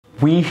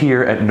We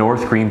here at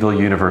North Greenville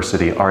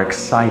University are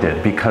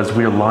excited because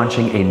we're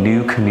launching a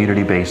new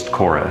community-based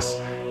chorus,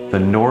 the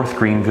North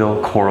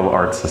Greenville Choral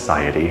Arts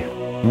Society.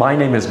 My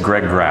name is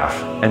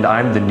Graf, and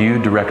I'm the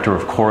new Director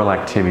of Choral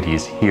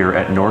Activities here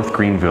at North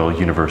Greenville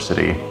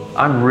University.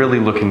 I'm really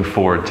looking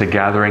forward to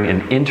gathering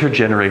an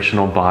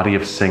intergenerational body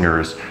of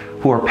singers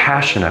who are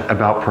passionate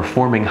about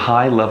performing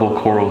high-level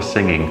choral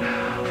singing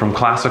from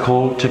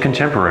classical to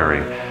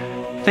contemporary.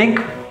 Think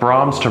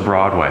Brahms to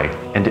Broadway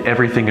and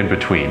everything in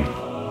between.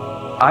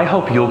 I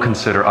hope you'll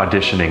consider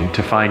auditioning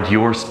to find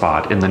your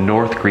spot in the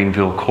North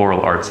Greenville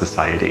Choral Arts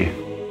Society.